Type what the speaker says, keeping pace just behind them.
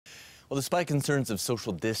Well, despite concerns of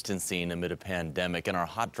social distancing amid a pandemic and our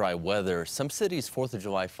hot, dry weather, some cities' 4th of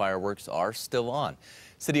July fireworks are still on.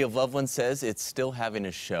 City of Loveland says it's still having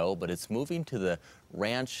a show, but it's moving to the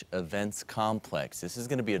Ranch Events Complex. This is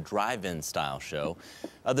going to be a drive-in style show.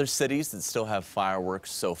 Other cities that still have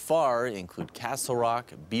fireworks so far include Castle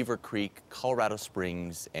Rock, Beaver Creek, Colorado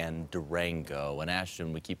Springs, and Durango. And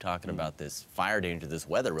Ashton, we keep talking about this fire danger. This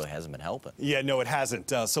weather really hasn't been helping. Yeah, no, it hasn't.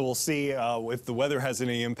 So we'll see if the weather has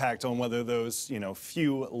any impact on whether those,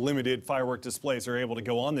 few limited firework displays are able to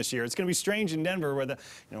go on this year. It's going to be strange in Denver where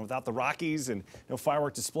without the Rockies and no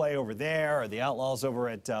firework display over there or the Outlaws over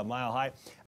at Mile High.